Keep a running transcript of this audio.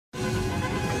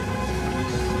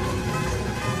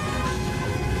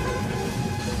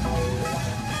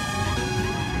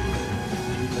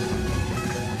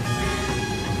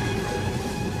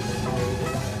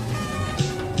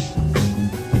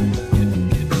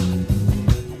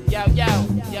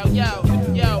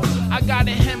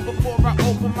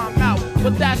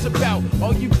what that's about.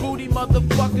 All you booty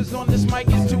motherfuckers on this mic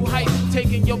is too hype,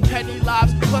 taking your petty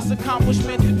lives plus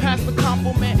accomplishments past the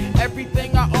compliment.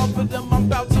 Everything I offer them, I'm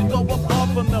about to go up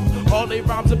off of them. All they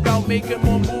rhymes about making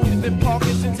more moves than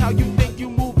Parkinson's. How you think you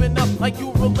moving up like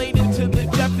you related to the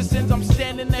Jeffersons? I'm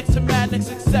standing next to Maddox,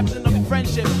 accepting a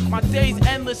friendship. My day's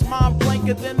endless, mind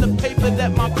blanker than the paper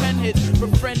that my pen hits.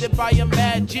 Befriended by a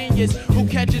mad genius who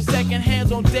catches second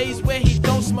hands on days where he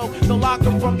don't smoke. The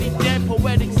locker from me damn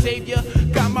poetic savior.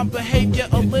 Got my behavior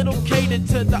a little catered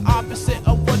to the opposite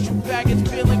of what you faggots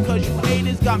feeling, cause you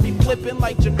haters got me flipping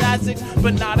like gymnastics.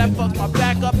 But nah, that fucks my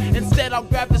back up. Instead I'll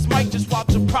grab this mic, just watch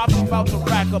the props about to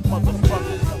rack up,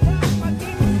 motherfuckers.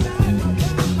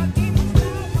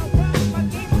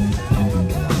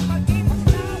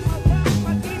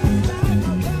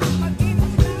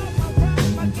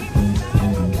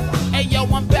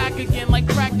 I'm back again like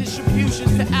crack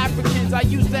distributions to Africans. I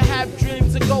used to have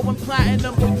dreams of going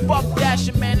platinum, but fuck that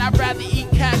shit, man. I'd rather eat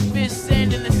catfish,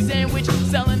 sand in a sandwich,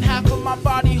 selling half of my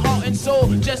body, heart and soul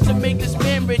just to make this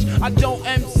man rich. I don't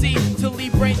MC to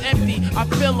leave brains empty, I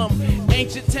fill them.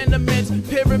 Ancient tenements,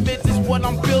 pyramids is what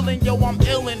I'm building. Yo, I'm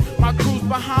illin', my crew's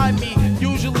behind me.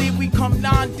 Usually we come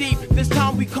 9 deep, this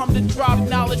time we come to drop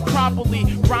knowledge properly.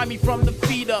 Rhyme me from the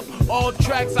feet up, all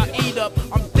tracks I eat up.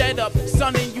 I'm dead up,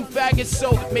 sonning you faggots,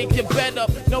 so make your bed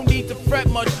up. No need to fret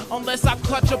much unless I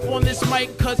clutch up on this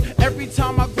mic, cause every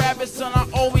time I grab it, son, I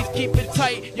always keep it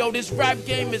tight. Yo, this rap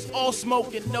game is all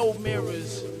smoke and no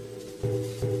mirrors.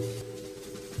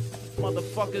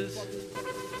 Motherfuckers.